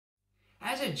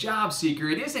As a job seeker,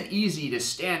 it isn't easy to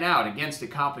stand out against the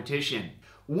competition.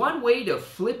 One way to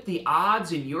flip the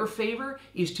odds in your favor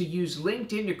is to use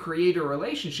LinkedIn to create a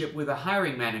relationship with a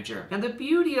hiring manager. Now, the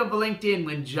beauty of LinkedIn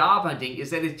when job hunting is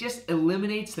that it just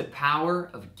eliminates the power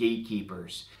of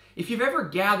gatekeepers. If you've ever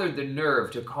gathered the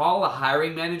nerve to call a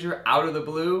hiring manager out of the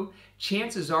blue,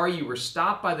 chances are you were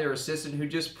stopped by their assistant who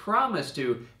just promised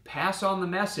to pass on the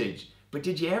message. But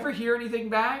did you ever hear anything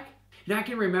back? And I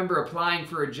can remember applying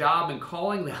for a job and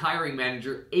calling the hiring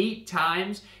manager 8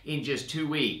 times in just 2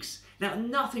 weeks. Now,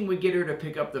 nothing would get her to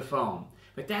pick up the phone,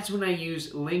 but that's when I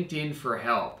used LinkedIn for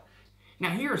help. Now,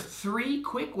 here are 3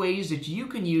 quick ways that you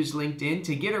can use LinkedIn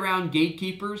to get around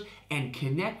gatekeepers and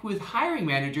connect with hiring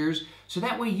managers so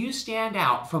that way you stand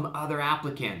out from other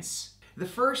applicants. The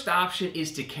first option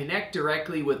is to connect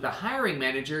directly with the hiring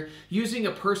manager using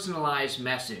a personalized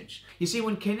message. You see,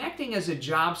 when connecting as a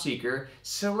job seeker,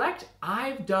 select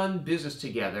 "I've done business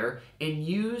together" and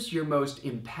use your most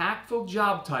impactful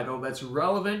job title that's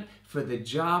relevant for the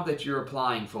job that you're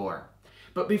applying for.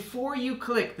 But before you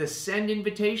click the send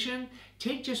invitation,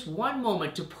 take just one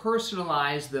moment to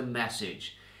personalize the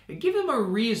message. Give them a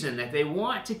reason that they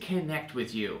want to connect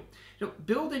with you.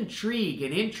 Build intrigue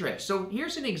and interest. So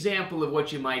here's an example of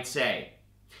what you might say.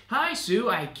 "Hi Sue,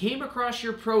 I came across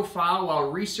your profile while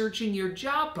researching your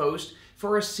job post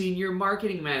for a senior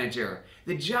marketing manager.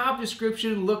 The job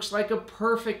description looks like a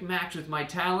perfect match with my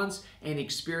talents and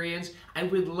experience. I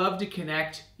would love to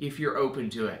connect if you're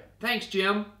open to it. Thanks,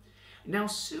 Jim." Now,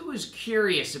 Sue is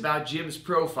curious about Jim's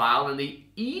profile, and the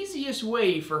easiest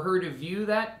way for her to view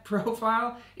that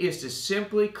profile is to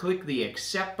simply click the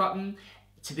accept button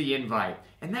to the invite.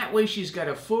 And that way she's got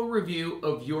a full review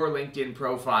of your LinkedIn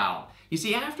profile. You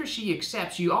see, after she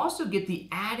accepts, you also get the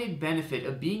added benefit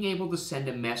of being able to send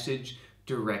a message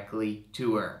directly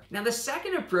to her. Now, the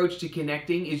second approach to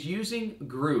connecting is using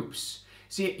groups.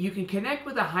 See, you can connect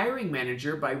with a hiring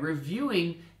manager by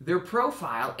reviewing their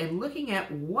profile and looking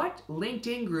at what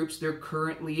LinkedIn groups they're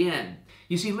currently in.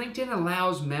 You see, LinkedIn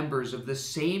allows members of the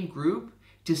same group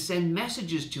to send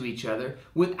messages to each other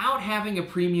without having a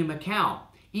premium account,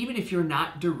 even if you're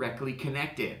not directly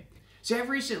connected. So I've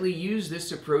recently used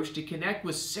this approach to connect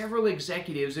with several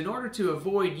executives in order to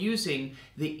avoid using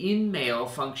the in-mail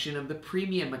function of the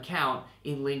premium account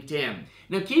in LinkedIn.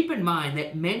 Now, keep in mind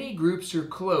that many groups are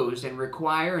closed and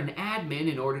require an admin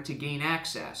in order to gain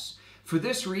access. For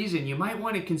this reason, you might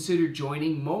want to consider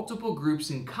joining multiple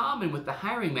groups in common with the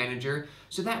hiring manager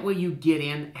so that way you get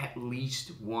in at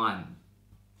least one.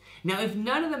 Now, if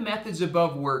none of the methods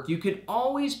above work, you can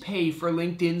always pay for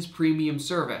LinkedIn's premium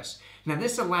service. Now,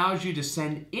 this allows you to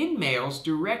send in-mails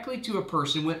directly to a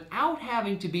person without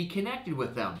having to be connected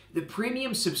with them. The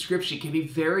premium subscription can be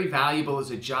very valuable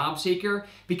as a job seeker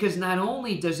because not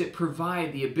only does it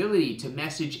provide the ability to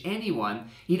message anyone,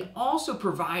 it also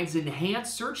provides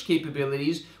enhanced search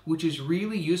capabilities, which is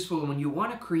really useful when you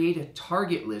want to create a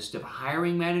target list of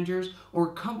hiring managers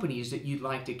or companies that you'd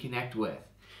like to connect with.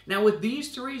 Now, with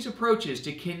these 3 approaches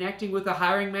to connecting with a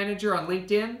hiring manager on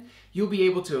LinkedIn, you'll be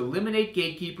able to eliminate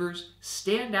gatekeepers,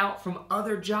 stand out from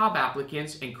other job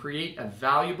applicants, and create a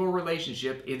valuable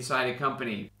relationship inside a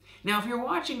company. Now, if you're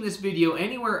watching this video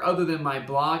anywhere other than my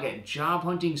blog at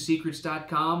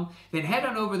jobhuntingsecrets.com, then head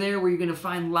on over there where you're going to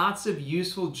find lots of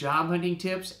useful job hunting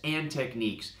tips and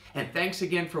techniques. And thanks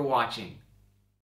again for watching.